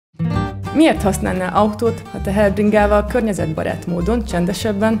Miért használnál autót, ha teherbringával környezetbarát módon,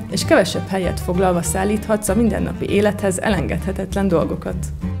 csendesebben és kevesebb helyet foglalva szállíthatsz a mindennapi élethez elengedhetetlen dolgokat?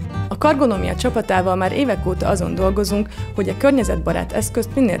 A Cargonomia csapatával már évek óta azon dolgozunk, hogy a környezetbarát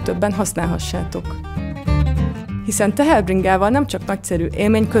eszközt minél többen használhassátok. Hiszen teherbringával nem csak nagyszerű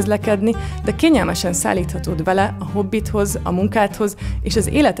élmény közlekedni, de kényelmesen szállíthatod vele a hobbithoz, a munkádhoz és az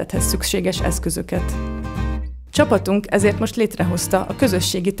életedhez szükséges eszközöket. Csapatunk ezért most létrehozta a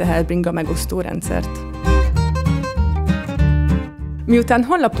Közösségi Teherbringa megosztó rendszert. Miután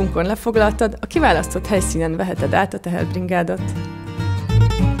honlapunkon lefoglaltad, a kiválasztott helyszínen veheted át a teherbringádat.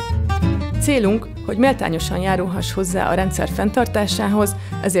 Célunk, hogy méltányosan járulhass hozzá a rendszer fenntartásához,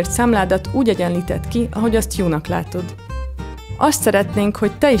 ezért számládat úgy egyenlíted ki, ahogy azt jónak látod. Azt szeretnénk,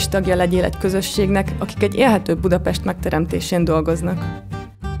 hogy te is tagja legyél egy közösségnek, akik egy élhető Budapest megteremtésén dolgoznak.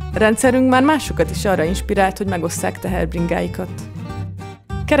 Rendszerünk már másokat is arra inspirált, hogy megosszák teherbringáikat.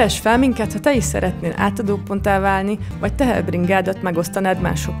 Keresd fel minket, ha te is szeretnél átadóponttá válni, vagy teherbringádat megosztanád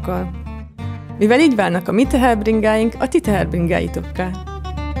másokkal. Mivel így válnak a mi teherbringáink a ti teherbringáitokká.